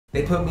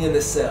They put me in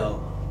the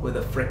cell with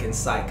a frickin'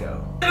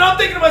 psycho. And I'm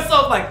thinking to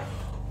myself like,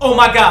 oh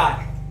my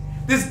God,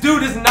 this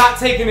dude is not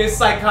taking his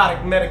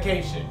psychotic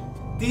medication.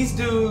 These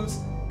dudes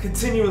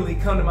continually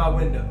come to my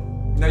window.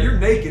 Now you're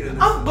naked in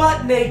this. I'm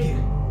butt naked.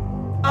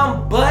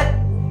 I'm butt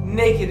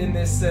naked in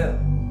this cell.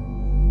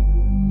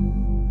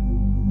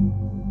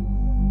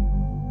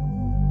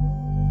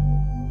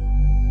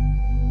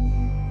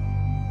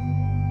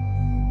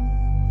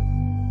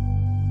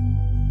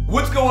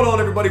 What's going on,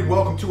 everybody?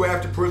 Welcome to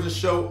After Prison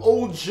Show.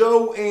 Old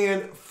Joe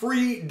and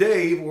Free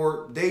Dave,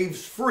 or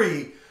Dave's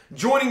Free,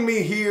 joining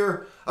me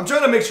here. I'm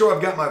trying to make sure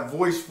I've got my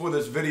voice for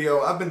this video.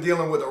 I've been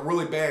dealing with a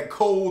really bad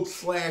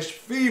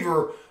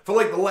cold/fever for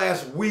like the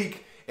last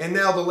week, and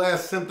now the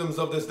last symptoms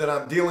of this that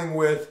I'm dealing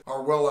with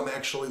are, well, I'm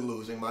actually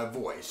losing my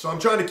voice. So I'm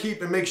trying to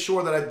keep and make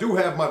sure that I do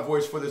have my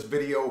voice for this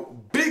video,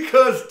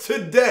 because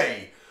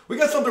today we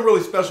got something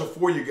really special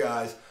for you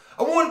guys.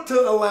 I want to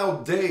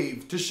allow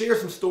Dave to share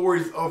some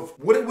stories of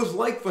what it was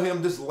like for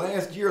him this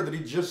last year that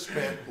he just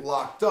spent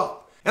locked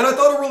up. And I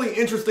thought a really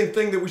interesting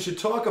thing that we should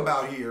talk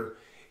about here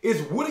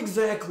is what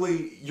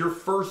exactly your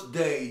first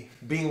day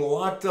being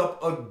locked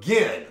up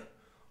again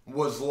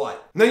was like.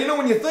 Now, you know,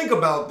 when you think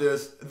about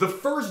this, the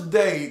first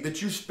day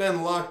that you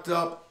spend locked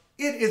up,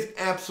 it is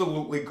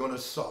absolutely gonna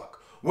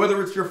suck.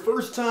 Whether it's your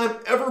first time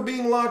ever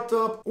being locked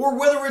up, or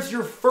whether it's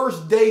your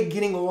first day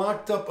getting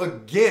locked up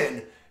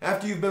again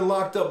after you've been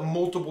locked up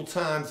multiple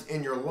times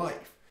in your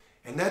life.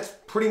 And that's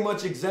pretty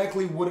much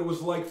exactly what it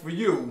was like for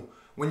you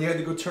when you had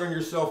to go turn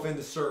yourself in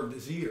to serve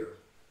this year.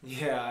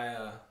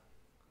 Yeah,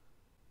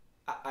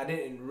 I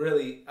didn't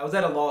really, I was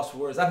at a loss for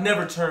words. I've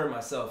never turned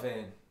myself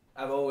in.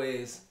 I've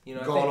always, you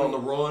know, gone on the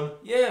run?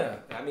 Yeah,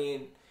 I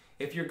mean,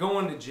 if you're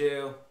going to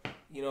jail,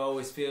 you know, I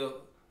always feel,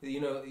 you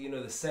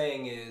know, the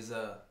saying is,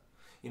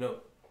 you know,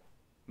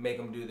 make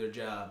them do their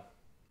job.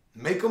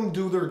 Make them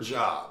do their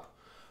job.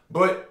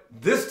 But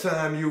this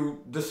time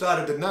you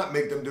decided to not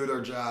make them do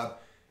their job,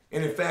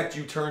 and in fact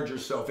you turned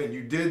yourself in.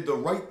 You did the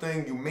right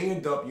thing, you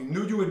manned up, you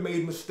knew you had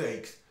made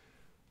mistakes,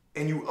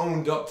 and you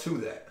owned up to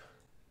that.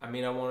 I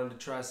mean, I wanted to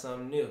try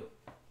something new.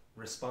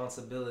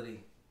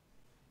 Responsibility.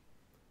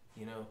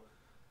 You know,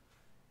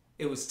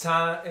 it was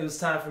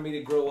time for me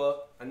to grow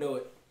up. I know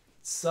it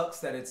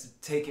sucks that it's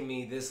taken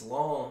me this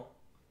long,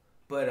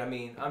 but I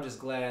mean, I'm just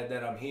glad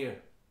that I'm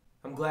here.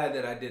 I'm glad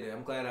that I did it.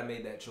 I'm glad I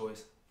made that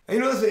choice. And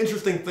you know, that's an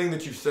interesting thing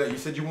that you said. You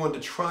said you wanted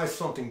to try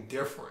something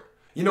different.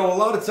 You know, a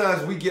lot of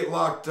times we get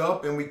locked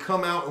up and we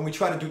come out and we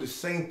try to do the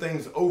same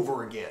things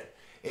over again.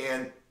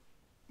 And,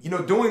 you know,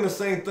 doing the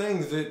same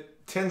things,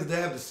 it tends to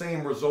have the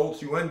same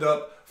results. You end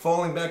up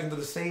falling back into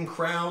the same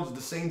crowds,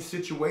 the same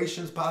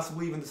situations,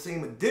 possibly even the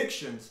same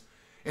addictions.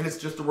 And it's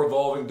just a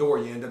revolving door.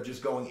 You end up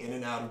just going in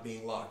and out of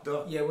being locked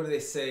up. Yeah, what do they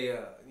say,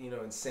 you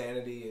know,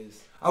 insanity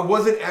is... I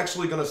wasn't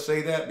actually going to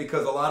say that,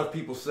 because a lot of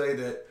people say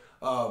that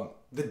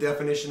the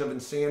definition of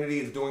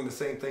insanity is doing the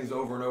same things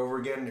over and over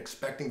again and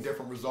expecting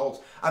different results.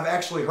 I've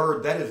actually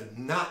heard that is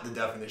not the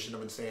definition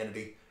of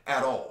insanity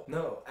at all.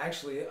 No,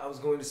 actually, I was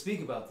going to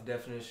speak about the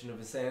definition of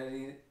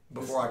insanity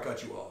before I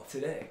cut you off.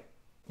 Today.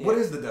 Yeah. What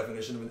is the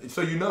definition of it? So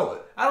you know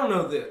it. I don't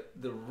know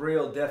the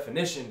real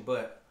definition,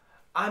 but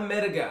I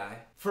met a guy,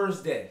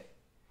 first day.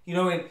 You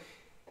know,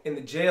 in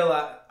the jail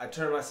I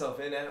turned myself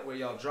in at, where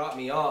y'all dropped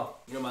me off.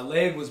 You know, my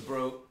leg was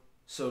broke,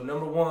 so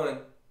number one,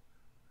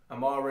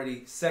 I'm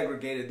already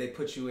segregated. They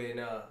put you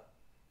in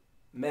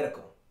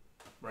medical,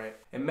 right?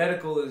 And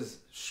medical is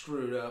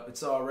screwed up.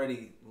 It's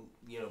already,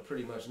 you know,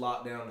 pretty much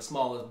locked down, the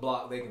smallest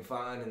block they can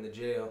find in the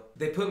jail.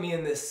 They put me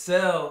in this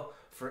cell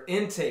for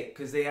intake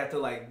because they have to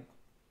like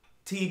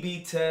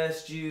TB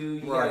test you.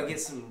 You gotta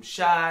get some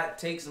shot,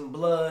 take some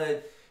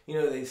blood. You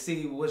know, they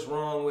see what's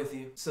wrong with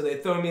you. So they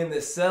throw me in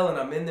this cell, and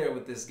I'm in there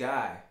with this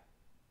guy,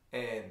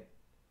 and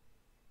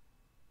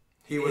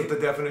he was the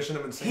definition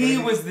of insanity. He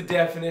was the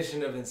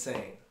definition of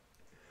insane.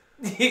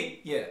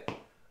 Yeah.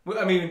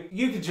 I mean,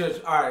 you could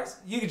judge, all right,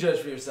 you could judge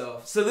for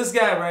yourself. So this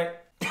guy, right,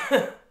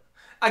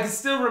 I can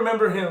still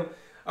remember him.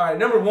 All right,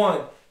 number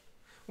one,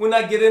 when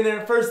I get in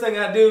there, first thing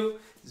I do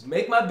is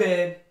make my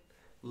bed,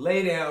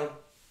 lay down,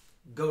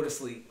 go to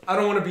sleep. I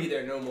don't want to be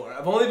there no more.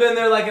 I've only been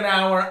there like an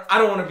hour. I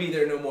don't want to be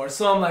there no more.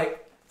 So I'm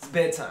like, it's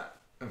bedtime.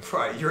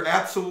 Right, you're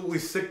absolutely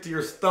sick to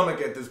your stomach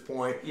at this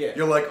point. Yeah.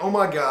 You're like, oh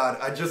my God,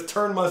 I just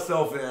turned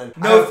myself in.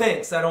 No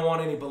thanks, I don't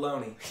want any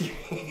bologna.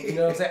 You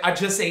know what I'm saying? I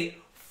just ate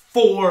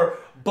 4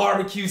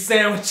 barbecue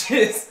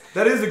sandwiches.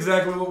 That is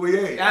exactly what we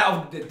ate.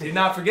 I did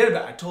not forget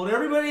about it. I told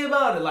everybody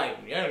about it. Like,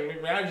 yeah,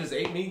 I just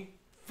ate me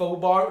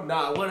 4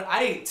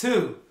 I ate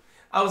 2.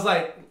 I was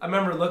like, I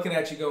remember looking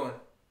at you going,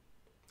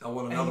 I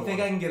want hey, another one. You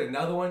think I can get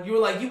another one? You were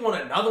like, you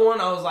want another one?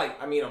 I was like,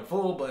 I mean, I'm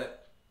full,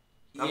 but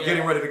yeah. I'm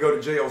getting ready to go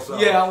to jail, so.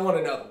 Yeah, I want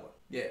another one.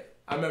 Yeah.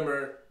 I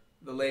remember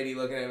the lady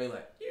looking at me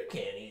like, you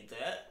can't eat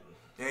that.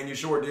 And you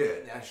sure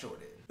did. I sure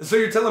did. So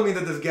you're telling me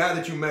that this guy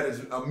that you met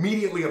is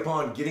immediately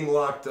upon getting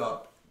locked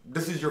up,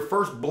 this is your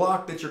first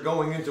block that you're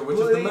going into, which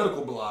is the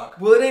medical block.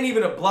 Well, it ain't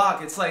even a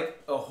block. It's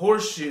like a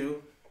horseshoe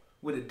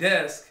with a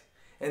desk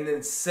and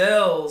then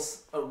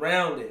cells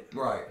around it.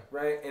 Right.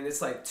 Right? And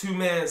it's like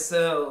 2-man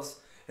cells.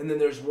 And then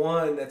there's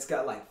one that's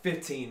got like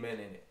 15 men in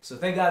it. So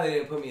thank God they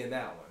didn't put me in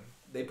that one.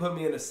 They put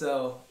me in a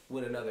cell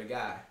with another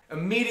guy.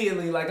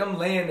 Immediately, like I'm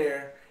laying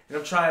there and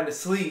I'm trying to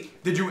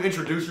sleep. Did you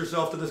introduce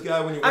yourself to this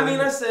guy when you were I mean,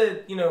 I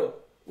said, you know,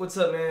 what's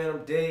up, man?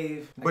 I'm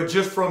Dave. But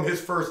just from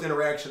his first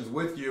interactions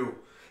with you.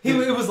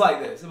 It was like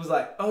this. It was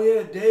like, oh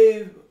yeah,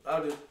 Dave.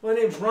 My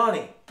name's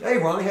Ronnie. Hey,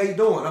 Ronnie, how you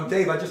doing? I'm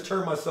Dave. I just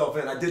turned myself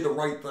in. I did the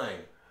right thing.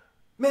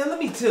 Man, let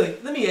me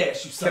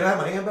ask you something. Can I have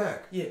my hand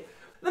back? Yeah.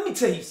 Let me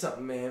tell you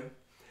something, man.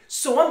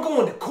 So I'm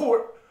going to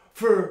court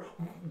for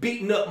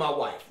beating up my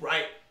wife,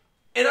 right?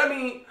 And I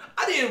mean,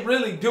 I didn't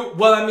really do it.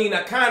 Well, I mean,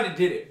 I kind of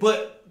did it,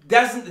 but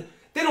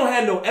they don't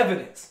have no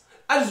evidence.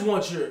 I just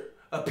want your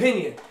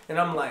opinion. And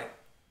I'm like,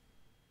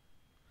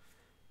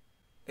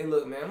 hey,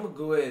 look, man, I'm going to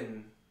go ahead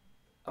and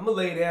I'm going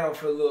to lay down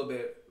for a little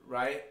bit,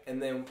 right?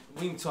 And then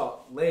we can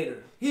talk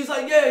later. He's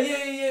like,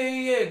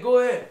 yeah, go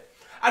ahead.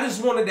 I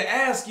just wanted to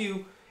ask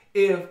you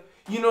if,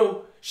 you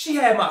know, she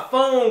had my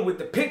phone with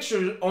the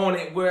picture on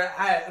it where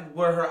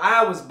her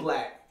eye was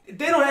black.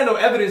 They don't have no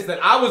evidence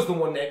that I was the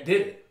one that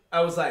did it. I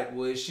was like,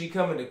 well, is she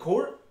coming to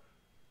court?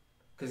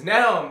 Because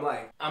now I'm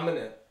like, I'm going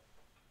to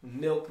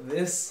milk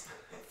this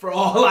for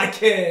all I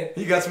can.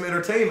 You got some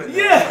entertainment now.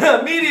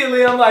 Yeah,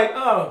 immediately I'm like,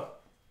 oh,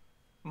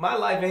 my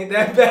life ain't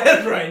that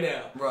bad right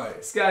now. Right.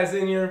 This guy's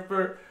in here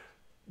for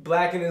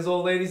blacking his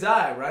old lady's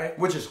eye, right?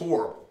 Which is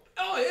horrible.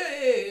 Oh,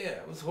 yeah.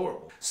 It was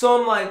horrible. So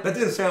I'm like... That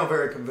didn't sound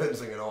very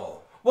convincing at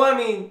all. Well, I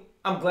mean,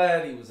 I'm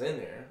glad he was in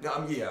there.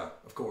 Yeah,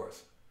 of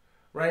course.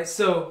 Right?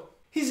 So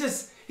he's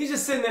just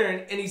sitting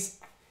there and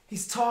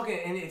he's talking,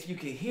 and if you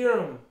could hear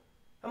him,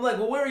 I'm like,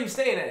 well, where are you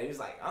staying at? He was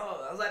like,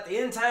 oh, I was at the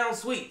In-Town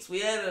Suites. We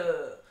had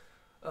a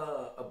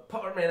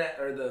apartment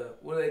or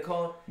what do they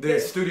call it? The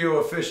studio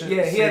efficiency.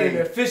 Yeah, he had an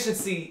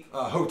efficiency.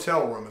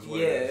 Hotel room is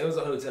what it is. Yeah, it was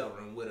a hotel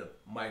room with a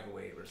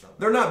microwave or something.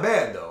 They're not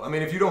bad, though. I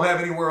mean, if you don't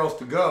have anywhere else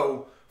to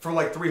go for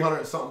like $300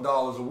 and something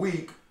a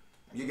week,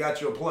 you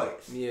got you a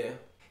place. Yeah.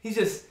 He's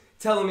just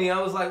telling me,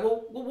 I was like,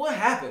 well what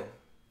happened?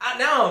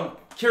 Now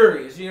I'm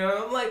curious, you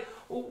know? I'm like,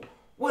 well,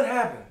 what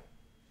happened?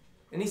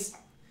 And he's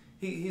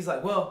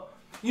like, well,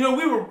 you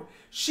know,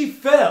 she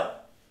fell.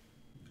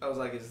 I was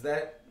like, is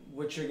that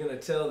what you're going to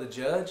tell the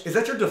judge? Is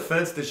that your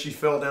defense that she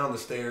fell down the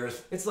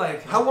stairs? It's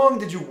like... How long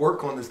did you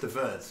work on this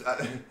defense?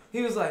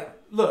 He was like,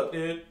 look,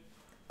 dude,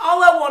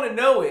 all I want to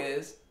know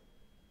is,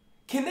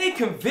 can they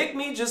convict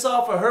me just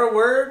off of her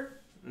word?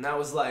 And I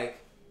was like...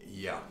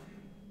 Yeah.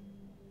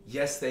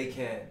 Yes, they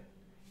can.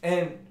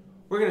 And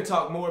we're going to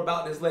talk more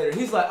about this later.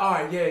 He's like, all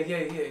right,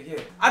 yeah.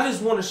 I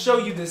just want to show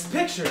you this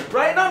picture,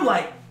 right? And I'm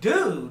like,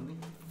 dude...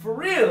 For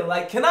real,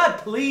 like, can I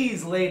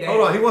please lay down?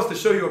 Hold on, he wants to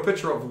show you a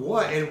picture of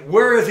what? And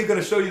where is he going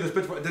to show you this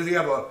picture? Does he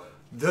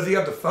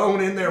have the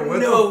phone in there with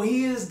him? No,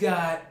 he has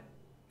got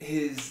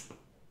his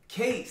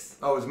case.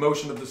 Oh, his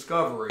motion of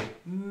discovery.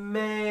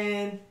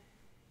 Man,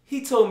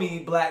 he told me he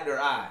blacked her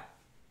eye.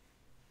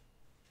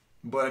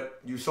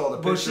 But you saw the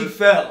picture? But she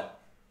fell,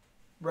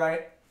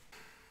 right?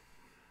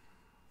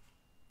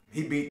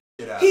 He beat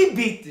the shit out. He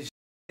beat the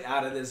shit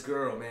out of this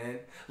girl, man.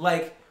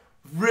 Like,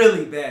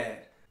 really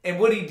bad. And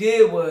what he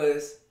did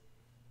was,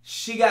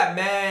 she got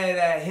mad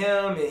at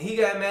him and he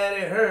got mad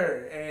at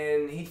her.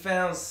 And he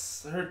found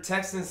her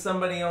texting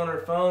somebody on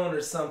her phone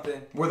or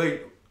something. Were they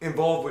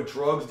involved with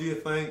drugs, do you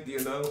think? Do you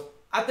know?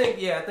 I think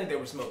they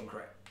were smoking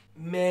crack.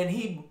 Man,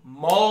 he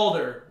mauled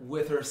her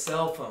with her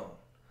cell phone.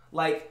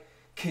 Like,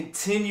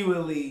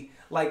 continually,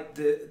 like,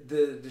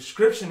 the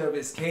description of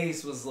his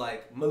case was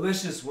like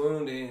malicious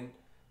wounding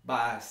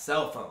by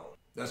cell phone.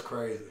 That's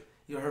crazy.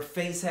 You know, her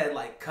face had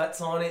like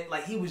cuts on it.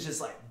 Like, he was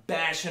just like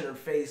bashing her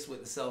face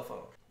with the cell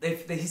phone.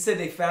 He said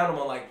they found him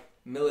on like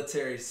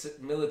military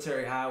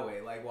highway,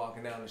 like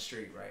walking down the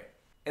street, right?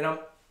 And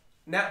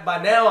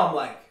by now I'm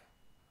like,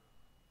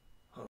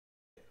 oh,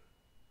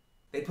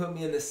 they put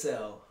me in the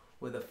cell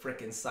with a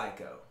freaking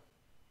psycho,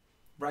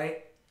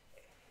 right?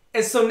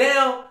 And so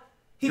now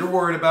you're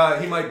worried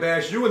about he might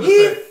bash you in the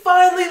face. He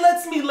finally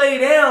lets me lay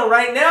down.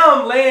 Right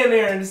now I'm laying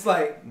there and it's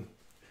like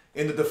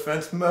in the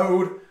defense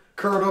mode.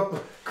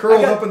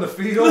 Curled up in the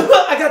fetal.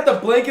 I got the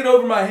blanket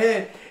over my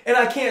head and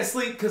I can't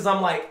sleep because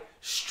I'm like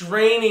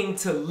straining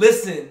to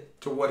listen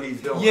to what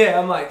he's doing. Yeah,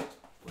 I'm like,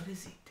 what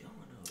is he doing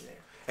over there?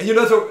 And you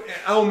know, so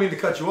I don't mean to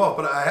cut you off,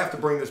 but I have to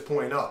bring this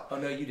point up. Oh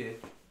no, you did.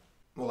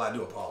 Well, I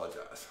do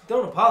apologize.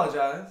 Don't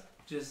apologize.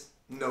 Just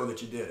know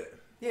that you did it.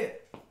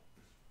 Yeah.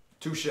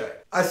 Touche.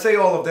 I say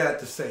all of that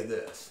to say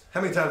this.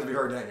 How many times have you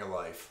heard that in your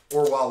life?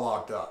 Or while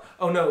locked up?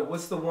 Oh no,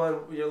 what's the one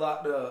where you're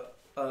locked up?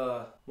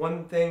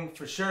 One thing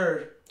for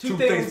sure. Two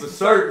things for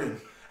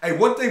certain. Hey,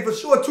 one thing for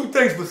sure, two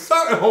things for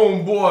certain,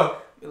 homeboy.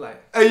 You're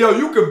like, hey, yo,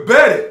 you can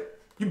bet it.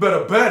 You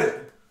better bet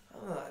it.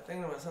 I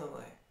think to myself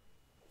like,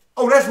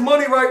 oh, that's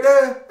money right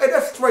there? Hey,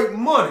 that's straight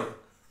money.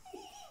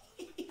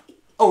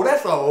 Oh,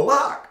 that's a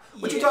lock.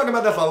 What you talking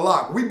about? That's a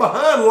lock. We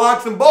behind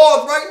locks and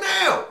bars right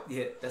now.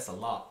 Yeah, that's a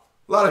lock.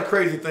 A lot of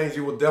crazy things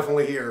you will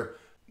definitely hear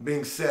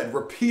being said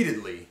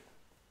repeatedly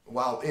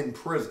while in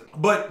prison.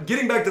 But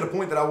getting back to the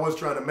point that I was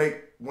trying to make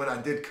when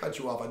I did cut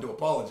you off, I do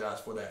apologize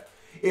for that,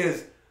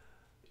 is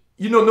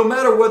you know, no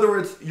matter whether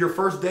it's your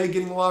first day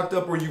getting locked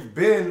up or you've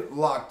been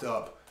locked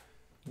up,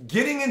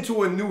 getting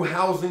into a new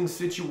housing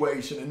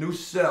situation, a new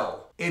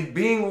cell, and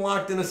being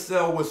locked in a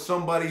cell with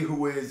somebody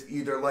who is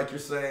either, like you're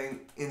saying,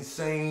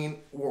 insane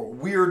or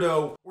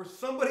weirdo, or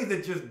somebody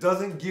that just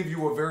doesn't give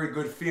you a very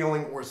good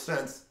feeling or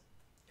sense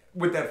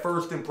with that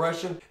first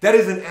impression, that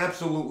is an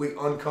absolutely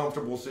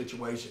uncomfortable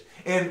situation.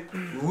 And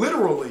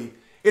literally,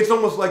 it's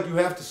almost like you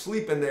have to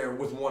sleep in there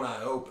with one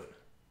eye open.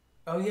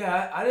 Oh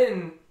yeah, I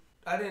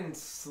didn't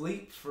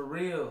sleep for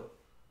real.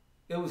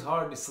 It was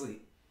hard to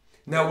sleep.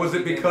 Now, was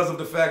it because of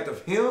the fact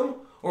of him,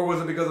 or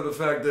was it because of the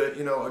fact that,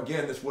 you know,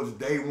 again, this was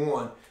day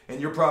one,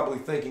 and you're probably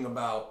thinking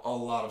about a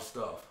lot of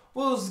stuff?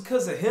 Well, it was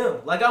because of him.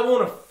 Like, I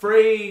wasn't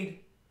afraid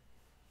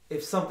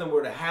if something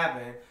were to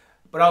happen,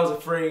 but I was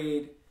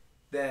afraid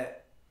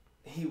that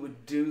he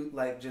would do,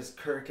 like, just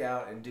kirk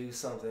out and do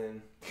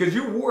something. Because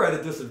you were at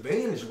a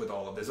disadvantage with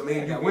all of this. I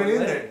mean,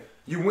 Yeah,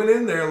 you went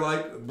in there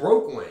like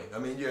broke wing. I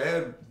mean, you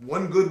had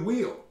one good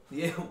wheel.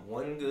 Yeah,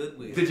 one good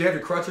wheel. Did you have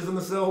your crutches in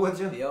the cell with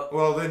you? Yep.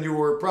 Well, then you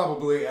were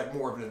probably at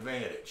more of an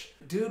advantage.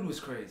 Dude was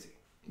crazy.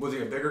 Was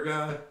he a bigger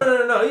guy?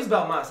 No, he's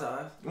about my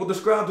size. Well,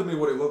 describe to me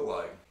what he looked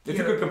like. If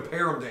you could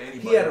compare him to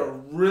anybody. He had a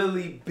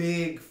really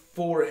big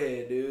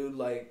forehead, dude.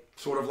 Like,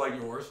 sort of like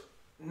yours?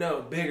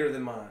 No, bigger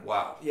than mine.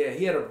 Wow. Yeah,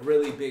 he had a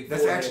really big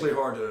That's forehead. actually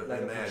hard to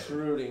like imagine. A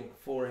protruding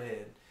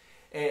forehead.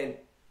 And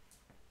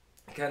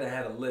he kind of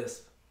had a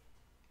lisp.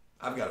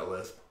 I've got a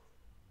lisp.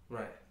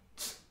 Right.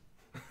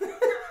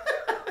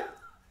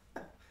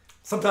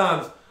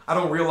 Sometimes I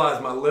don't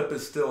realize my lip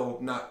is still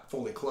not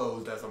fully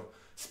closed as I'm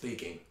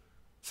speaking.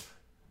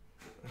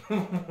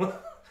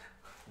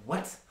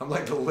 What? I'm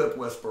like the lip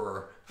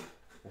whisperer.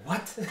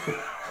 What?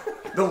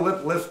 The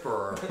lip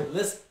whisperer.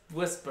 Lisp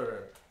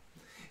whisperer.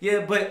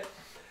 Yeah, but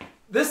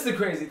this is the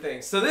crazy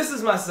thing. So this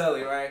is my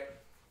cellie, right?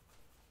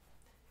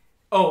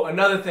 Oh,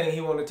 another thing he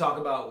wanted to talk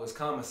about was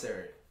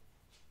commissary.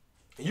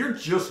 You're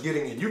just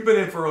getting in. You've been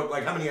in for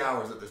like how many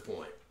hours at this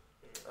point?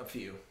 A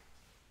few,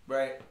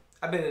 right?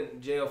 I've been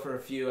in jail for a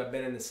few. I've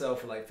been in the cell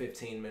for like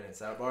 15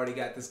 minutes. I've already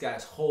got this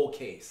guy's whole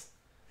case.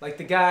 Like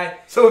the guy...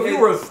 So if you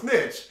were a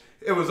snitch,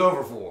 it was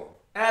over for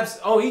him.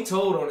 Oh, he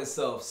told on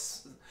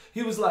himself.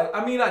 He was like,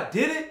 I mean, I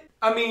did it.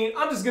 I mean,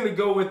 I'm just going to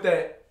go with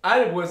that.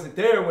 I wasn't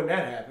there when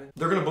that happened.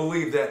 They're going to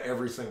believe that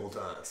every single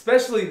time.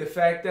 Especially the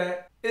fact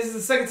that this is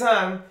the second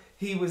time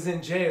he was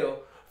in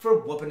jail for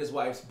whooping his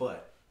wife's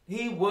butt.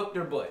 He whooped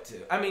her butt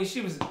too. I mean,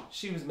 she was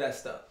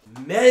messed up.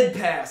 Med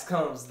pass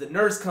comes. The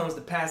nurse comes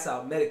to pass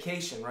out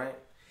medication, right?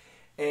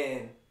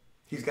 And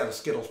he's got a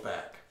Skittles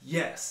pack.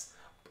 Yes.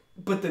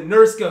 But the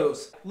nurse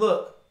goes,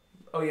 look.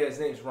 Oh yeah, his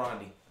name's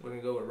Rodney. We're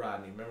going to go with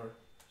Rodney, remember?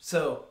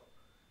 So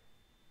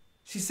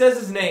she says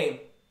his name.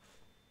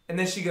 And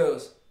then she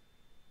goes,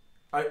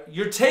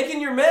 you're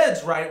taking your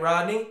meds, right,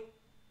 Rodney?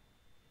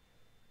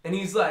 And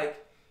he's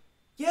like,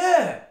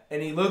 yeah.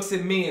 And he looks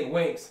at me and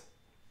winks.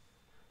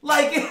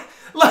 Like,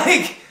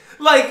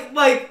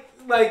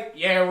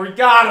 yeah, we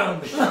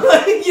got him.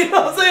 Like, you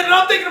know what I'm saying? And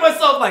I'm thinking to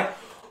myself, like,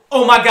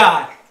 oh my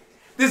God,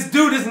 this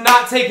dude is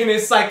not taking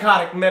his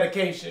psychotic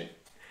medication.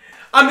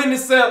 I'm in the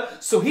cell.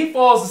 So he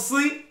falls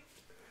asleep.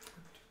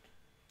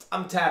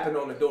 I'm tapping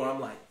on the door.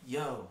 I'm like,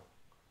 yo.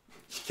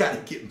 You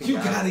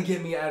gotta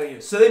get me out of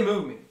here. So they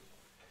move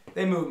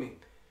me.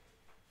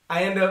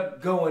 I end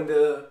up going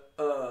to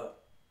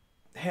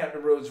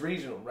Hampton Roads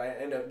Regional, right?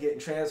 I end up getting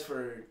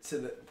transferred to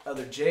the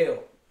other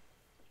jail.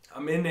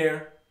 I'm in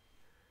there.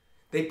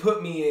 They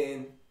put me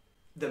in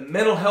the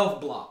mental health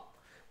block.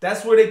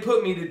 That's where they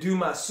put me to do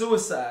my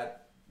suicide,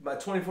 my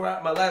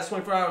last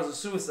 24 hours of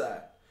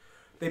suicide.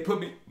 They put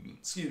me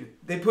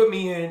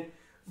in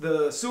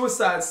the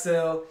suicide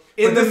cell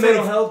in the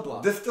mental health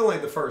block. This still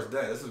ain't the first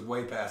day. This is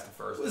way past the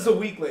first day. It's a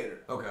week later.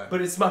 Okay.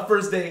 But it's my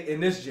first day in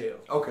this jail.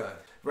 Okay.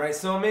 Right,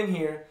 so I'm in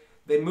here.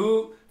 They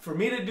move, for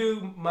me to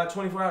do my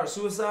 24-hour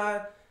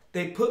suicide,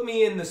 they put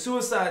me in the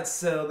suicide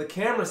cell, the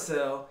camera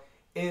cell,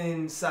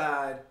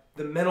 inside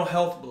the mental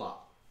health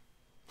block.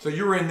 So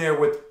you're in there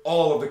with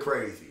all of the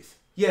crazies.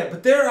 Yeah,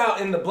 but they're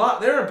out in the block.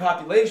 They're in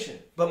population.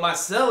 But my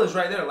cell is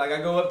right there. Like,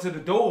 I go up to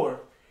the door,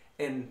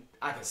 and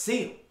I can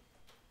see them,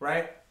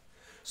 right?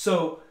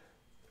 So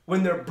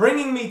when they're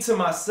bringing me to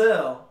my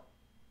cell,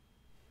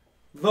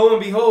 lo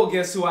and behold,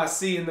 guess who I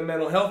see in the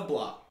mental health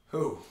block?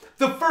 Who?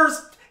 The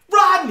first,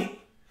 Rodney.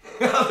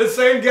 The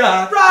same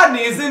guy.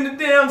 Rodney is in the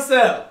damn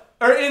cell.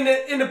 Or in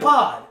the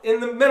pod,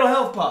 in the mental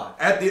health pod.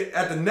 At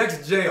the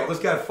next jail, this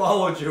guy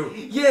followed you.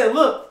 Yeah,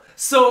 look.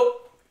 So,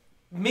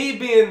 me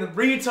being the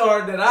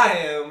retard that I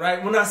am,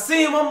 right? When I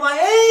see him, I'm like,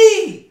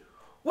 hey,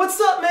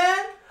 what's up,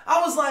 man? I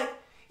was like,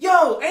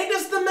 yo, ain't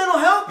this the mental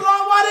health block?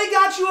 Why they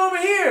got you over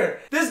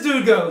here? This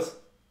dude goes,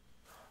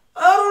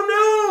 I don't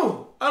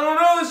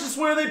know. It's just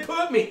where they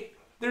put me.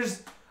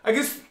 I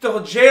guess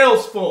the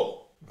jail's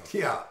full.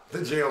 Yeah,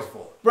 the jail's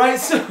full. Right,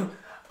 so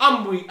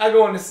I'm weak. I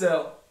go in the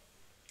cell.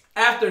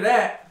 After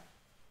that,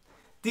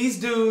 these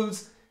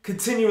dudes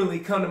continually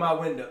come to my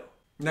window.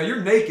 Now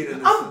you're naked in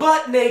this cell. I'm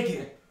butt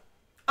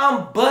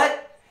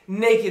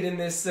naked in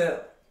this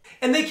cell.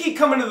 And they keep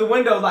coming to the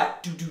window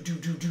like, do.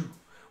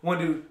 one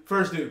dude,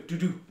 first dude,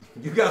 do.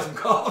 You got some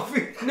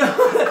coffee?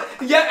 No,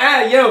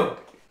 yeah,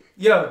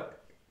 yo.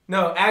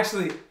 No,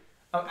 actually,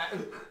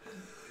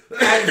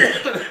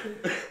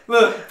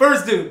 look,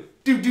 first dude,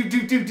 do.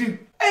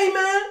 Hey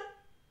man,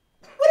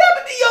 what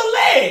happened to your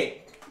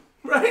leg?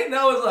 Right? And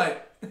I was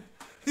like,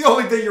 the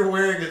only thing you're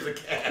wearing is a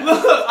cap.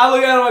 look, I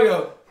look at him, I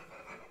go,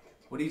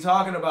 what are you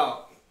talking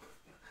about?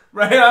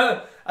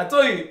 Right? I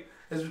told you,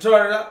 it's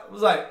retarded. I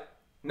was like,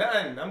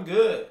 nothing, I'm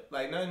good.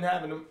 Like, nothing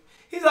happened to me.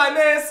 He's like,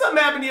 man,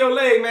 something happened to your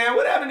leg, man.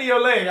 What happened to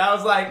your leg? I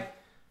was like,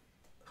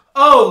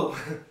 oh,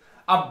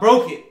 I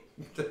broke it.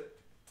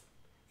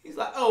 He's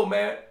like, oh,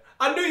 man,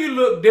 I knew you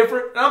looked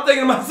different. And I'm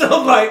thinking to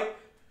myself, like,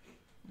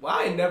 well,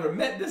 I ain't never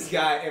met this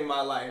guy in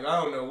my life.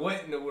 I don't know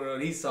what in the world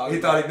he's talking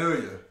about. He thought he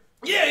knew you.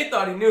 Yeah, he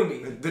thought he knew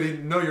me. Did he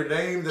know your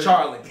name?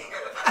 Charlie.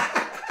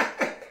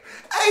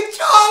 Hey,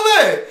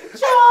 Charlie!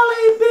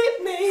 Charlie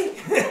bit me.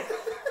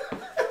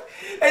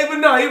 Hey, but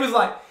no, he was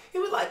like,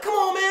 come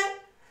on, man.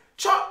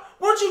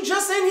 Weren't you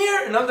just in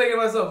here? And I'm thinking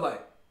to myself,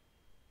 like,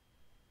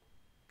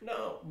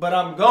 no. But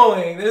I'm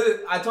going.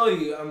 I told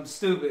you, I'm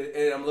stupid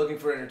and I'm looking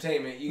for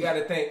entertainment. You got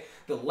to think,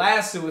 the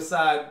last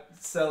suicide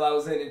cell I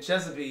was in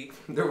Chesapeake,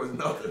 there was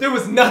nothing. There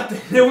was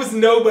nothing. There was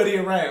nobody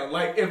around.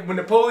 Like, when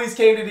the police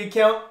came to the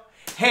account,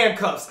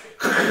 handcuffs.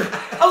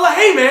 I was like,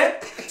 hey,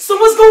 man, so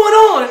what's going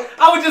on?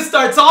 I would just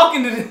start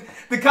talking to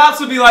the cops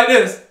would be like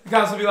this. The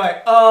cops would be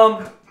like,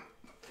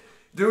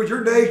 dude,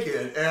 you're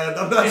naked, and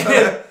I'm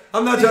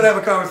not trying to have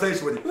a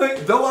conversation with you.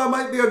 Though I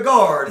might be a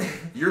guard,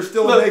 you're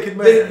still a naked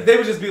man. They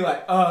would just be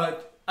like, I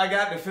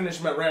got to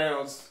finish my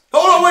rounds.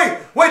 Hold on,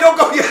 wait, don't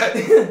go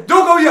yet.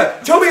 Don't go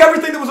yet. Tell me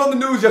everything that was on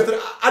the news yesterday.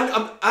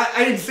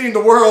 I ain't seen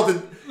the world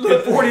in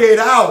 48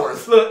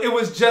 hours. Look, it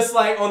was just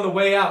like on the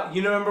way out.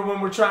 You remember when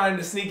we're trying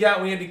to sneak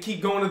out, we had to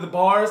keep going to the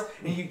bars,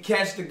 and you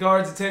catch the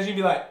guard's attention, you'd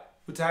be like,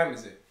 what time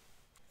is it?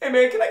 Hey,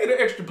 man, can I get an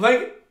extra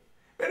blanket?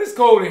 Man, it's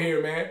cold in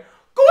here, man.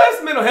 Go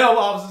ask mental health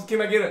officers,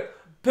 can I get a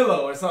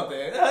pillow or something?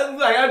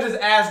 Like, I just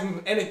ask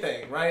them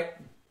anything, right?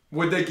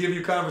 Would they give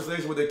you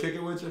conversation? Would they kick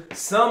it with you?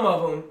 Some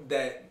of them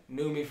that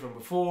knew me from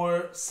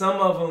before. Some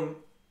of them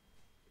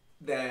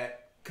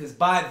that, because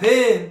by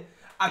then,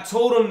 I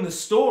told them the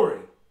story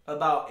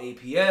about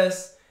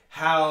APS,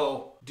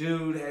 how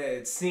dude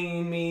had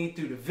seen me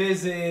through the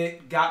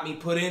visit, got me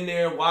put in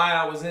there, why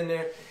I was in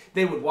there.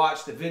 They would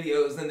watch the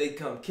videos, then they'd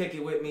come kick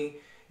it with me,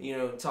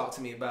 talk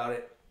to me about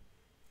it.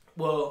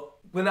 Well,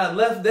 when I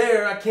left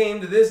there, I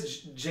came to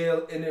this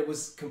jail and it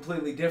was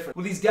completely different.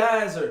 Well, these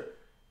guys are,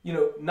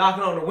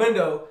 knocking on the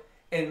window,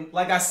 and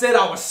like I said,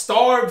 I was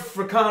starved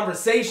for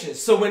conversation.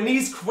 So when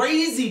these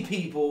crazy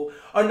people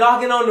are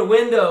knocking on the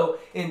window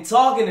and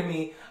talking to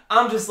me,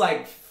 I'm just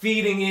like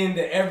feeding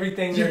into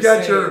everything they're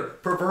saying. You got your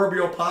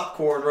proverbial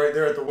popcorn right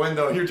there at the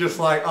window. You're just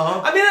like,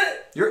 I mean,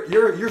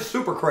 you're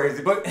super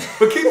crazy. But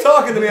keep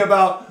talking to me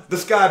about the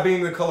sky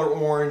being the color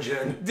orange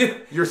and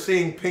you're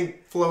seeing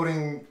pink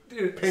floating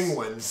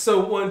penguins.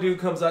 So one dude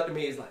comes up to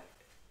me, he's like,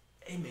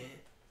 hey man,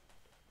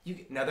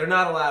 now they're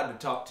not allowed to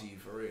talk to you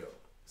for real,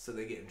 so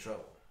they get in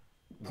trouble.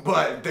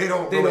 But they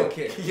don't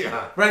care.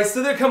 Yeah. Right,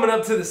 so they're coming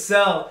up to the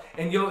cell,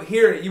 and you'll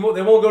hear it. They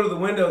won't go to the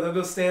window. They'll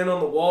go stand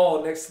on the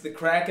wall next to the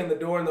crack in the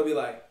door, and they'll be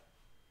like,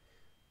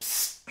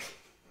 psst.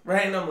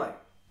 Right, and I'm like,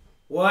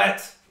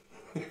 what?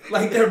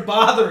 Like, they're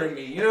bothering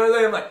me. You know what I'm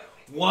saying? I'm like,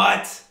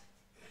 what?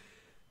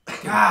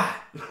 God.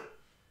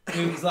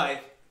 Dude's like,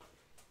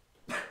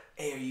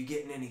 hey, are you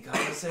getting any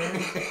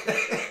commissary?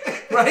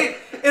 Right?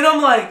 And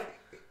I'm like,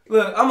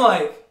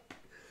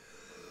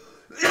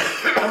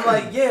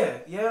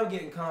 yeah, I'm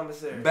getting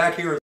commissary. Back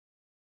here.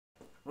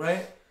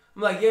 Right?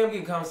 I'm like, yeah, I'm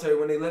getting commissary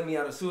when they let me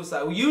out of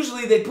suicide. Well,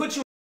 usually they put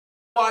you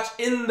watch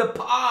in the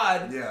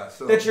pod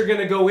that you're going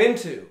to go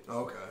into.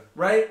 Okay.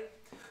 Right?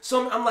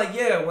 So I'm like,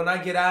 yeah, when I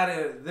get out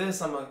of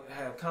this, I'm going to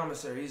have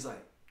commissary. He's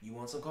like, you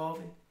want some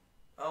coffee?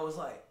 I was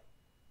like,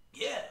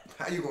 yeah.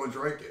 How you going to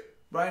drink it?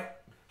 Right?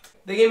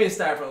 They gave me a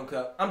styrofoam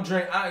cup.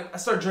 I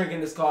start drinking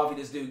this coffee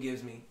this dude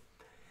gives me.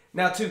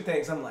 Now, two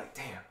things. I'm like,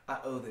 damn, I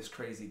owe this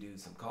crazy dude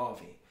some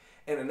coffee.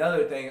 And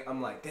another thing, I'm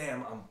like,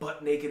 damn, I'm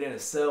butt naked in a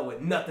cell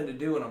with nothing to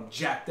do and I'm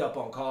jacked up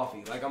on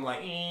coffee. Like, I'm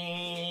like,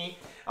 I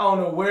don't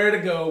know where to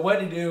go, what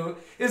to do.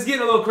 It's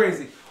getting a little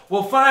crazy.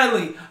 Well,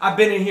 finally, I've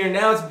been in here.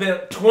 Now it's been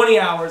 20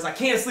 hours. I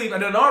can't sleep. I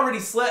done already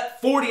slept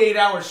 48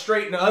 hours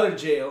straight in the other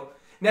jail.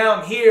 Now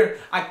I'm here.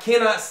 I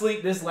cannot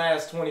sleep this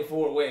last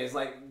 24 ways.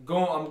 Like,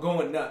 I'm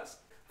going nuts.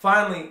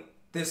 Finally,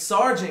 this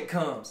sergeant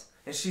comes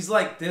and she's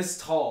like this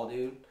tall,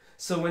 dude.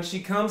 So when she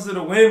comes to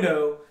the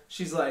window,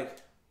 she's like,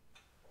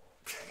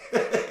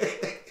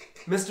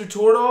 Mr.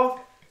 Tordoff,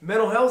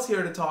 mental health's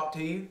here to talk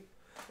to you.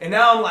 And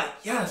now I'm like,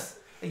 yes,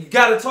 you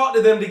got to talk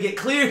to them to get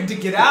cleared to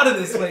get out of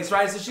this place,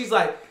 right? So she's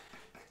like,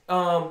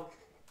 mental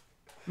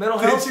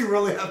health. Did she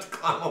really have to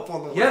climb up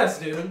on the window? Yes,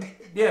 dude.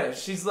 Yeah,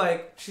 she's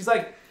like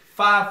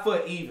 5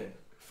 foot even.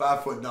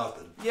 5 foot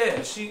nothing.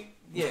 Yeah, she's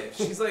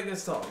like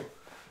this tall,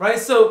 right?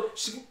 So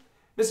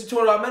Mr.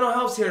 Tordoff, mental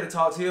health's here to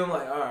talk to you. I'm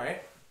like, all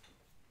right.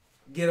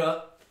 Get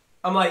up.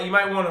 I'm like, you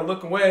might want to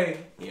look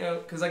away, you know,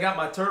 because I got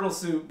my turtle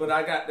suit, but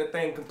I got the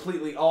thing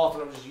completely off,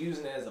 and I'm just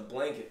using it as a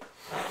blanket.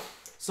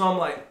 So I'm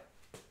like,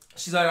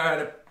 she's like, all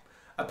right,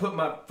 I put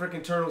my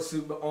freaking turtle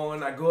suit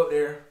on. I go up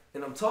there,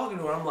 and I'm talking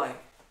to her. I'm like,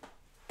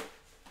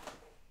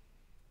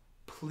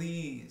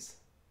 please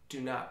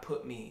do not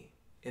put me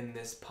in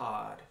this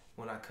pod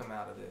when I come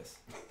out of this.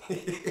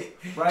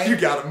 Right? You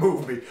gotta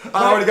move me.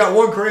 I already got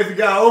one crazy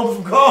guy home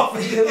from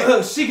coffee.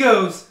 Look, she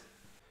goes,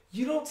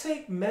 you don't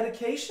take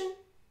medication?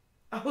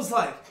 I was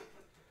like,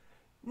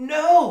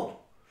 no.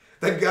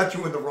 That got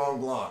you in the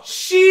wrong block.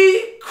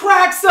 She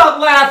cracks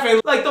up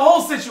laughing. Like, the whole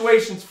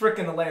situation's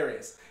freaking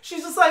hilarious.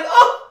 She's just like,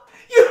 oh,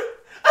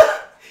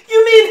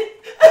 you mean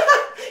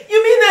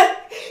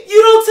that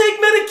you don't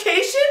take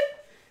medication?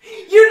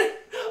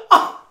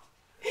 Oh,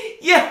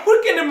 yeah,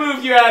 we're gonna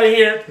move you out of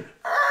here.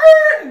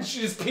 And she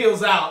just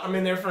peels out. I'm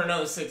in there for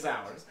another 6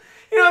 hours.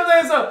 You know what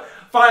I'm saying? So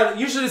finally,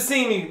 you should have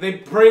seen me.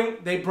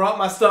 They brought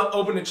my stuff,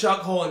 opened the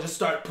chuck hole, and just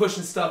started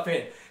pushing stuff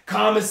in.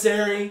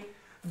 Commissary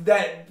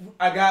that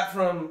I got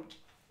from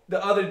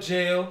the other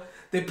jail.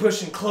 They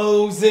pushing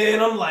clothes in.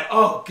 I'm like,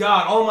 oh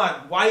God, all my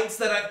whites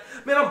that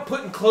I'm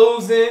putting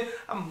clothes in.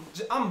 I'm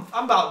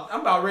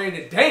about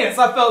ready to dance.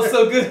 I felt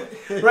so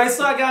good, right?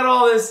 So I got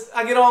all this.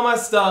 I get all my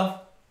stuff,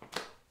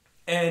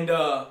 and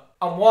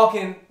I'm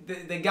walking.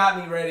 They got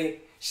me ready.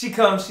 She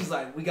comes. She's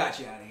like, we got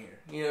you out of here.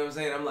 You know what I'm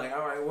saying? I'm like,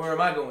 all right, where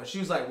am I going? She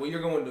was like, well,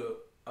 you're going to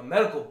a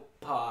medical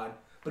pod,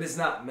 but it's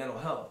not mental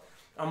health.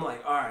 I'm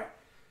like, all right.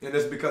 And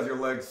it's because your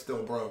leg's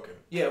still broken.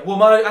 Yeah,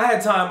 well, I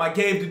had time. I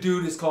gave the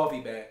dude his coffee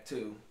back,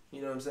 too.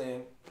 You know what I'm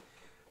saying?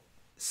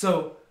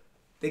 So,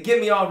 they get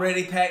me all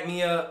ready, pack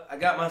me up. I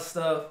got my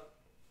stuff.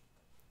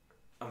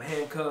 I'm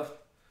handcuffed.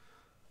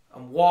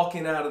 I'm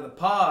walking out of the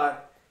pod,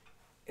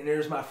 and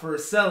there's my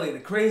first cellie, the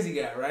crazy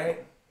guy,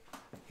 right?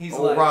 He's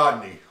Old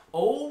Rodney.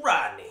 Old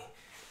Rodney.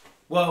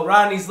 Well,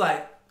 Rodney's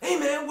like, hey,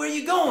 man, where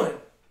you going?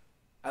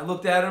 I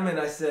looked at him, and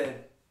I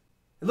said,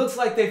 it looks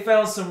like they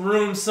found some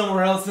room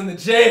somewhere else in the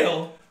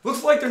jail.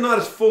 Looks like they're not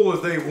as full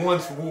as they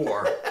once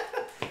were.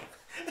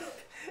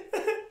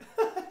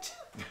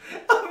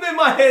 I'm in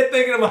my head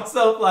thinking to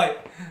myself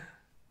like,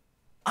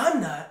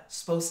 I'm not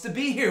supposed to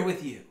be here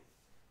with you.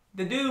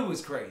 The dude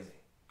was crazy.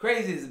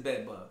 Crazy as a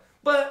bedbug.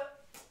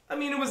 But, I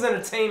mean, it was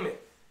entertainment.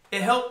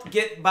 It helped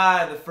get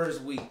by the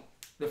first week,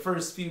 the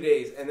first few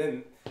days, and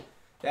then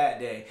that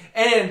day.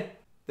 And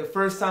the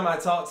first time I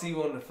talked to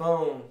you on the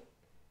phone,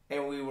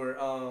 and we were,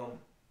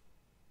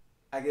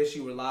 I guess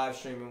you were live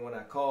streaming when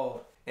I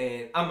called.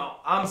 And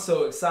I'm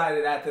so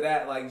excited after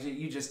that, like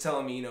you just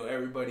telling me, you know,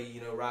 everybody,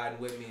 you know, riding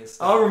with me and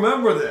stuff. I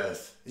remember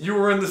this. You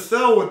were in the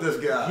cell with this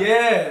guy.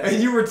 Yeah.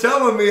 And you were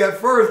telling me at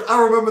first,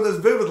 I remember this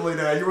vividly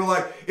now. You were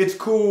like, it's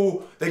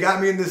cool. They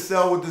got me in this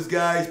cell with this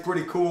guy. He's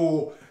pretty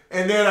cool.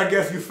 And then I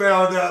guess you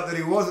found out that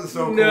he wasn't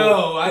so cool.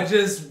 No, I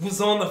just was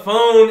on the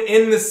phone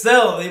in the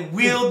cell. They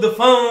wheeled the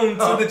phone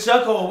to the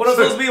chuck hole. What am I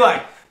supposed to be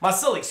like? My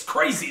cellie's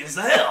crazy as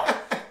hell.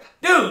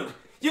 Dude,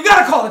 you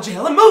gotta call the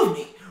jail and move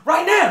me.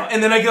 Right now.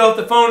 And then I get off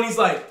the phone and he's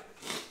like,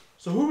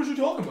 so who was you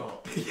talking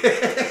about?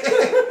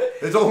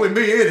 There's only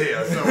me in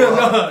here. So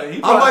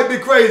I might be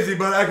crazy,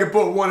 but I can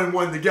put 1 and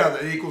 1 together.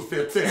 It equals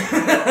 15.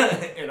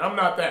 And I'm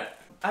not that.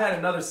 I had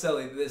another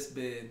cellie this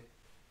big.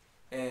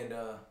 And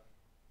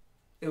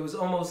it was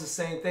almost the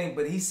same thing,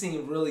 but he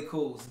seemed really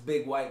cool. He's a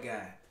big white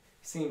guy.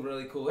 He seemed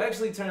really cool. It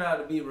actually turned out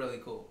to be really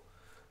cool.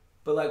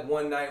 But like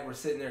one night we're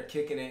sitting there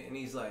kicking it and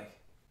he's like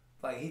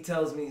he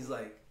tells me he's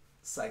like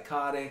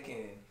psychotic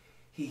and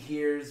he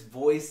hears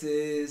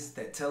voices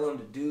that tell him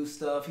to do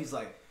stuff. He's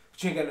like,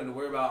 but you ain't got nothing to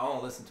worry about. I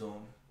don't listen to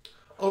him.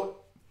 Oh,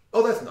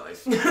 that's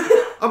nice.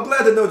 I'm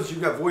glad to know that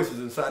you've got voices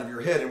inside of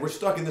your head, and we're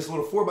stuck in this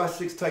little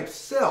 4x6 type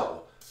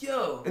cell.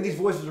 Yo. And these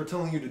voices are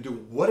telling you to do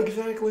what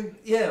exactly?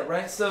 Yeah,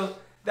 right? So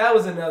that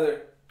was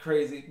another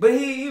crazy. But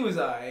he was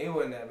all right. He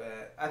wasn't that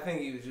bad. I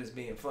think he was just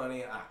being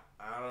funny.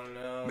 I don't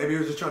know. Maybe he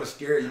was just trying to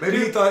scare you. Maybe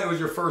he thought it was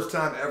your first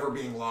time ever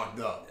being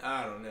locked up.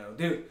 I don't know.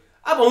 Dude,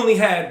 I've only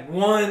had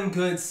one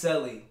good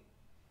cellie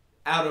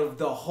out of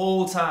the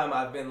whole time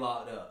I've been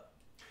locked up.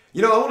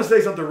 You know, I want to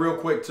say something real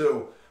quick,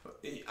 too.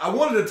 I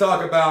wanted to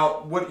talk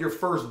about what your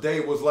first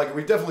day was like.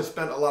 We definitely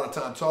spent a lot of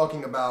time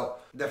talking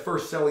about that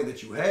first cellie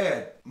that you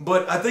had.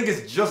 But I think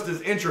it's just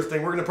as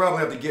interesting. We're going to probably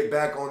have to get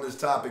back on this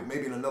topic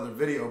maybe in another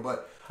video.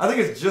 But I think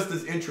it's just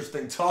as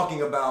interesting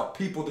talking about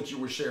people that you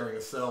were sharing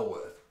a cell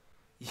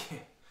with.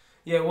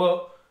 Yeah,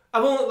 well,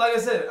 like I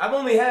said, I've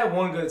only had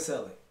one good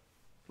cellie.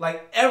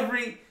 Like,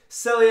 every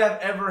cellie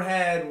I've ever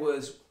had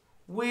was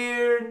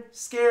weird,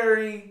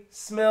 scary,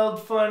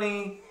 smelled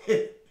funny,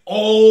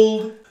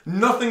 old.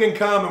 Nothing in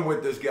common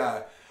with this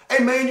guy.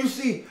 Hey man, you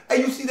see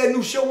that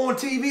new show on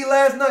TV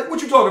last night?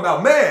 What you talking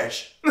about?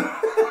 MASH.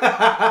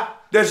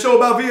 That show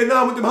about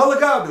Vietnam with them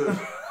helicopters.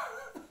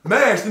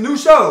 MASH, the new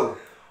show.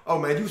 Oh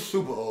man, you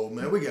super old,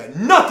 man. We got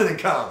nothing in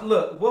common.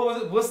 Look, what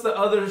was it? What's the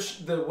other,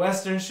 the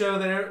Western show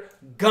there?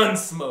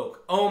 Gunsmoke.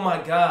 Oh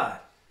my God.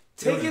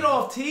 Take it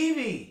off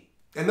TV.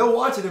 And they'll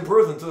watch it in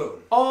prison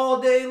too.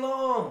 All day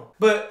long.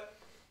 But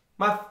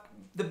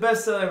the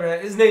best cellie I ever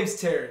had, his name's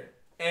Terry.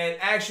 And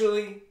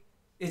actually,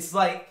 It's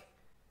like,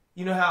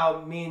 you know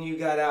how me and you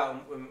got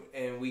out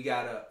and we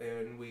got up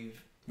and we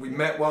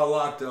met while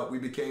locked up. We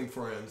became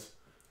friends.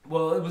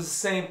 Well, it was the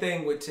same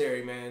thing with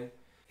Terry, man.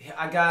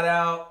 I got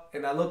out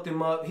and I looked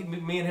him up.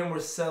 Me and him were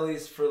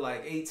cellies for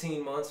like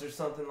 18 months or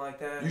something like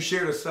that. You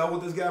shared a cell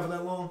with this guy for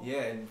that long?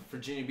 Yeah, in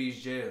Virginia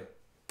Beach jail.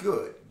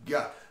 Good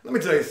God. Let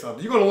me tell you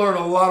something. You're going to learn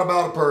a lot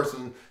about a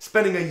person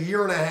spending a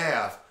year and a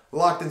half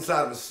locked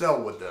inside of a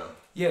cell with them.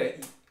 Yeah,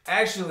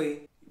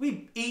 actually,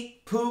 we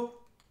eat, poop,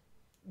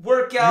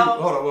 work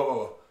out. Hold on,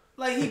 whoa.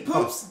 Like he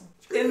poops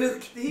in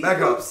the.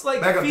 Back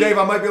up, Dave.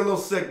 I might be a little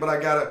sick, but I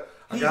gotta.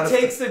 He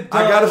takes a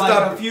dump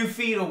like a few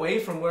feet away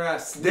from where I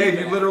sleep. Dave,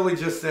 you literally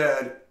just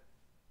said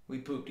we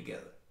poop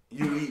together.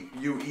 You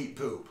eat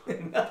poop.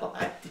 No,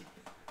 I didn't.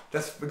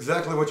 That's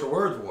exactly what your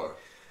words were.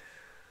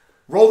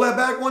 Roll that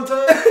back one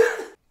time.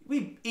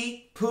 We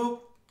eat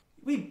poop.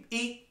 We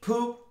eat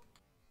poop.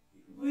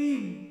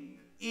 We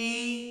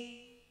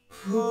eat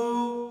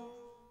poop.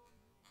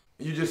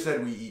 You just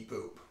said we eat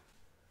poop.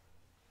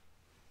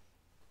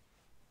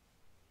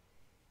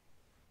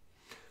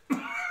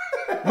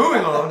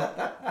 Moving on.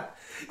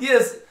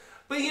 Yes,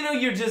 but you know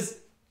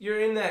you're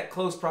in that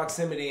close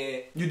proximity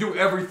and you do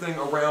everything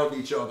around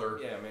each other.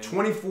 Yeah, man.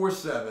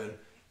 24/7.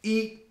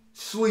 Eat,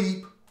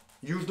 sleep,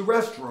 use the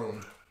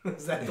restroom.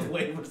 Is that the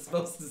way we're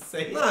supposed to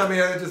say it? No, I mean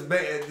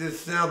it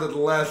just sounded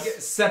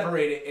less.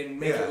 Separate it and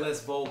make it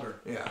less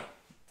vulgar. Yeah.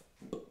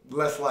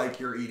 Less like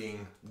you're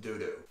eating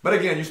doo-doo. But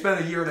again, you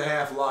spent a year and a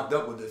half locked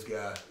up with this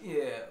guy.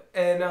 Yeah.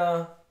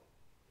 And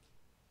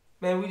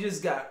man, we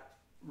just got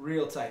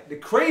real tight. The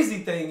crazy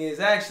thing is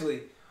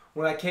actually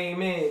when I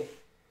came in,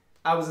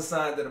 I was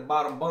assigned to the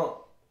bottom bunk,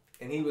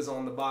 and he was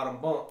on the bottom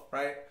bunk,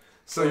 right?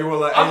 So you were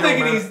like, I'm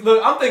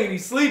thinking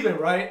he's sleeping,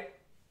 right?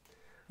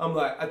 I'm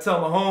like, I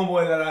tell my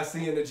homeboy that I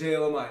see in the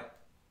jail, I'm like,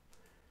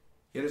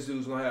 yeah, this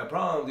dude's gonna have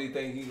problems. Do you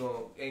think he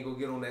ain't gonna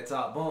get on that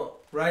top bunk,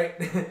 right?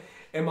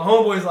 And my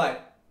homeboy's like,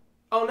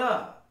 oh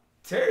nah,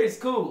 Terry's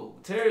cool.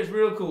 Terry's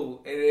real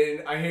cool. And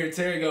then I hear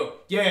Terry go,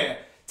 yeah,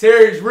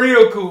 Terry's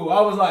real cool.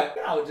 I was like,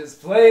 I was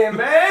just playing,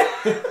 man.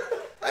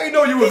 I didn't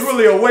know you was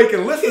really awake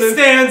and listening. He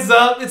stands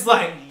up. It's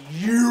like,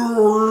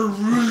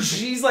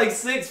 he's like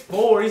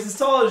 6'4". He's as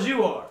tall as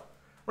you are,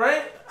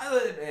 right? I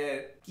was like,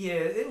 man,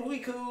 yeah, we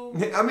cool.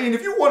 I mean,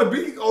 if you want to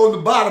be on the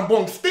bottom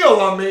bunk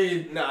still, I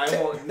mean. Nah,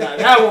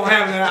 that won't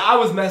happen. I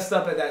was messed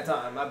up at that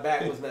time. My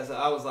back was messed up.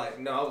 I was like,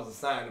 no, I was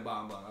assigned to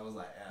bottom bunk. I was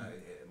like, yeah,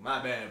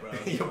 my bad, bro.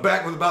 Your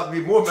back was about to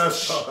be more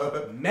messed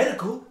up.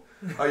 Medical.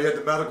 Oh, you had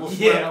the medical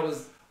slip? Yeah, I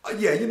was.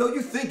 Yeah, you know,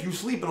 you think you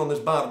sleeping on this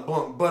bottom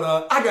bunk, but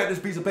I got this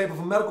piece of paper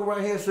from medical right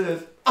here that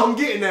says, I'm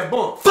getting that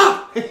bunk.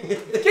 Fuck!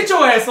 Get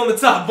your ass on the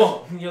top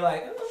bunk. And you're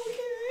like,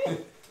 okay.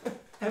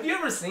 Have you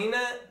ever seen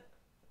that?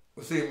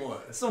 Seen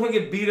what? Someone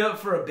get beat up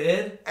for a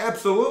bed?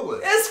 Absolutely.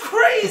 It's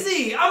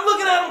crazy. I'm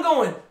looking at him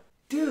going,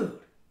 dude.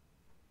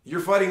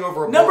 You're fighting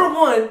over a bunk. Number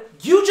one,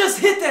 you just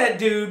hit that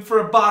dude for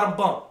a bottom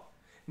bunk.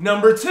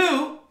 Number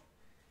two,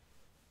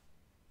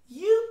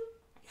 you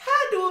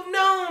had to have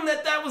known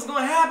that was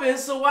going to happen,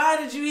 so why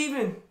did you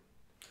even...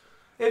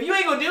 If you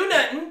ain't going to do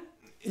nothing...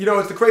 You know,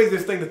 it's the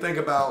craziest thing to think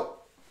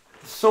about.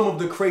 Some of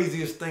the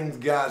craziest things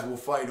guys will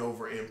fight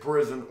over in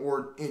prison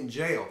or in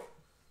jail.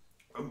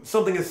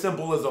 Something as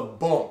simple as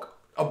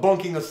a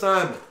bunking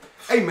assignment.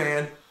 Hey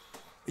man,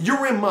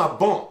 you're in my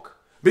bunk.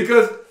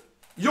 Because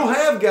you'll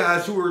have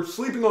guys who are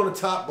sleeping on the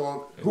top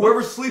bunk.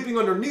 Whoever's sleeping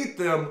underneath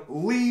them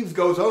leaves,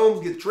 goes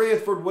home, gets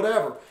transferred,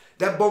 whatever.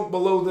 That bunk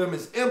below them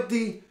is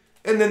empty,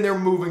 and then they're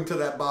moving to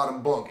that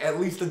bottom bunk, at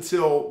least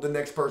until the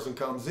next person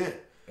comes in.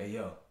 Hey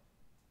yo,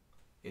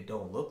 it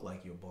don't look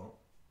like your bunk.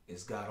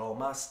 It's got all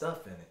my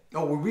stuff in it.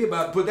 Oh, well, we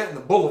about to put that in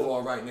the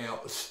boulevard right now.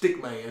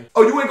 Stick man.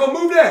 Oh, you ain't gonna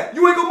move that.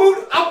 You ain't gonna move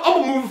it. I'm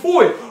gonna move it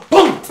for you.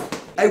 Boom.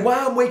 Hey,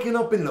 why I'm waking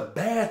up in the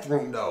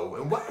bathroom though?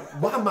 And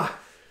why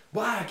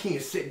I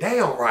can't sit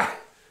down right?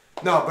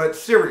 No, but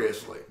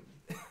seriously.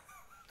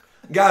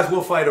 Guys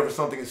will fight over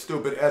something as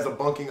stupid as a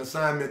bunking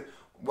assignment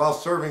while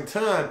serving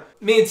time.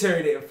 Me and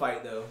Terry didn't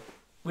fight though.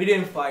 We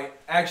didn't fight.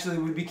 Actually,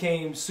 we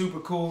became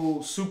super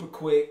cool, super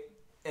quick,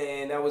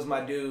 and that was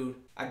my dude.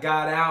 I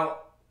got out.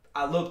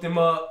 I looked him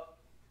up.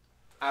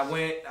 I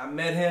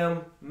met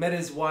him, met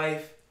his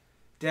wife,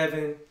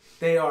 Devin.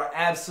 They are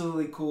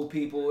absolutely cool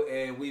people,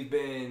 and we've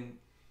been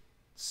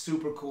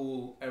super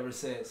cool ever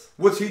since.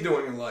 What's he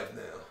doing in life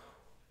now?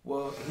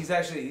 Well, he's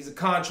a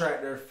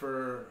contractor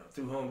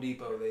through Home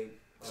Depot.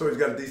 So he's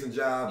got a decent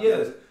job.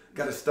 Yeah.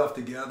 Got his stuff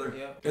together.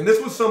 Yeah. And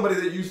this was somebody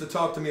that used to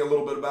talk to me a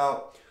little bit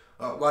about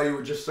while you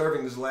were just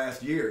serving this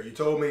last year. You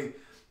told me,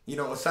 you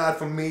know, aside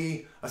from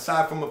me,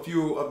 aside from a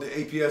few of the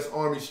APS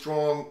Army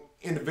Strong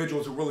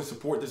individuals who really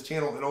support this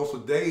channel, and also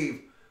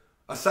Dave,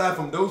 aside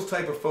from those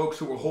type of folks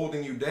who were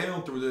holding you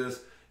down through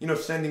this, you know,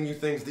 sending you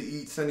things to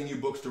eat, sending you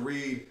books to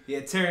read.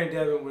 Yeah, Terry and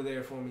Devin were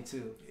there for me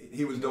too.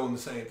 He was doing the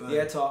same thing.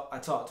 Yeah, I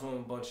talked to him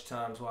a bunch of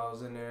times while I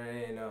was in there,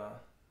 and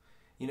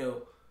you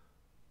know,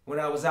 when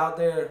I was out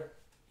there,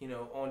 you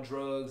know, on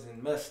drugs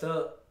and messed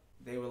up,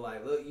 they were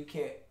like, look, you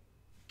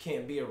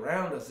can't be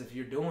around us if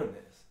you're doing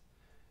this.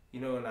 You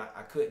know, and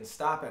I couldn't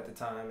stop at the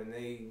time, and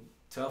they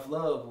tough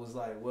love was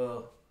like,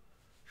 well,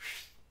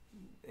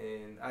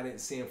 and I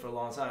didn't see him for a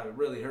long time. It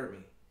really hurt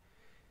me.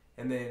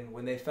 And then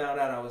when they found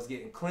out I was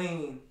getting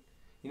clean,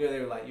 you know, they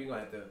were like, you're going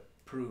to have to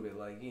prove it.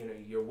 Like, you know,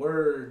 your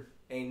word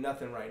ain't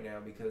nothing right now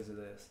because of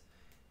this.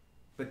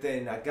 But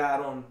then I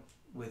got on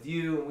with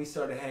you and we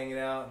started hanging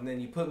out, and then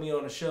you put me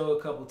on the show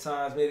a couple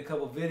times, made a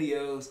couple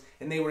videos,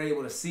 and they were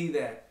able to see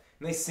that.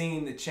 And they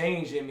seen the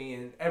change in me,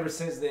 and ever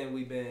since then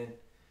we've been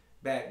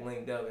back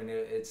linked up, and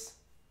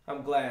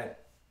I'm glad.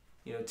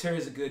 You know,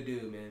 Terry's a good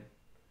dude, man.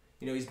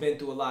 You know, he's been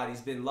through a lot.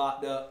 He's been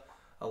locked up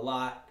a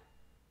lot.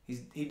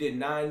 He did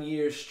 9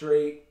 years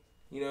straight,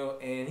 you know,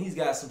 and he's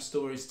got some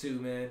stories too,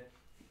 man.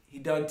 He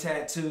done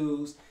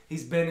tattoos.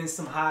 He's been in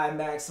some high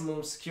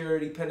maximum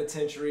security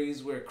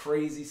penitentiaries where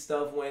crazy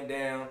stuff went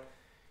down,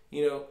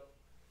 you know,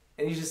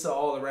 and he's just an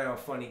all-around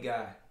funny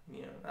guy.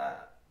 You know,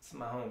 it's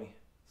my homie.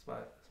 It's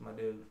my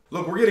dude.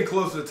 Look, we're getting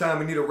close to the time.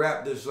 We need to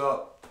wrap this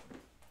up.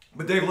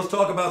 But Dave, let's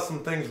talk about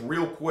some things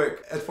real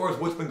quick as far as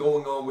what's been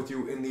going on with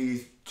you in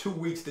these 2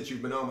 weeks that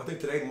you've been home. I think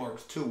today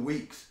marks 2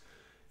 weeks.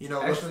 You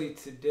know, actually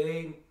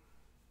today,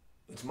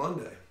 it's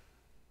Monday.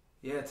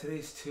 Yeah,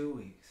 today's 2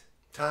 weeks.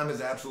 Time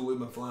has absolutely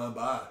been flying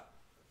by.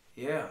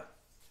 Yeah.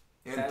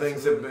 And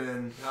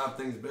absolutely. How have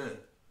things been?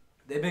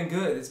 They've been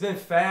good. It's been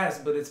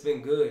fast, but it's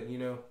been good. You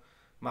know,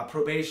 my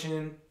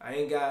probation, I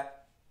ain't got,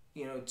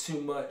 you know,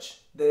 too much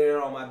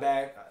there on my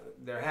back.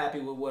 They're happy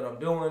with what I'm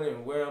doing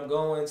and where I'm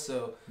going,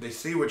 so they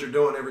see what you're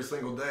doing every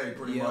single day,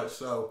 pretty much.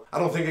 So I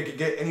don't think it could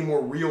get any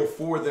more real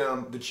for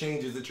them, the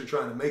changes that you're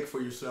trying to make for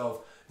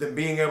yourself, than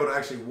being able to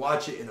actually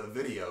watch it in a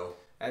video.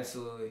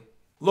 Absolutely.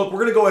 Look, we're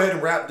going to go ahead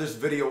and wrap this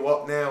video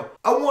up now.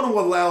 I want to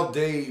allow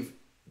Dave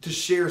to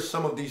share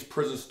some of these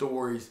prison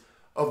stories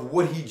of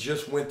what he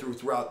just went through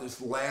throughout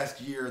this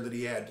last year that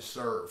he had to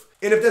serve.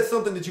 And if that's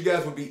something that you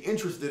guys would be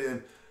interested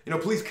in, you know,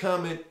 please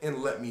comment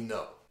and let me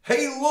know.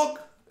 Hey, look,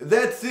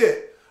 that's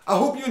it. I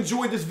hope you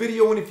enjoyed this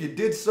video, and if you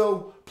did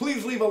so,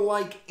 please leave a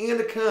like and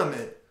a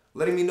comment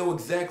letting me know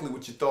exactly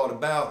what you thought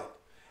about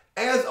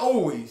it. As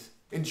always,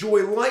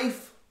 enjoy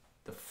life.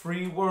 The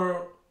free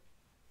world.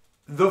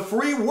 The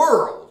free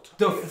world.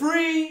 The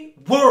free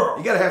world.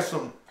 You gotta have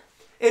some.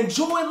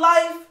 Enjoy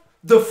life.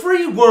 The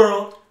free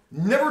world.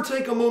 Never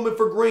take a moment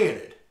for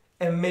granted.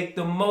 And make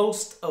the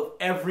most of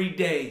every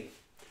day.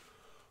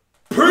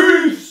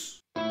 Peace.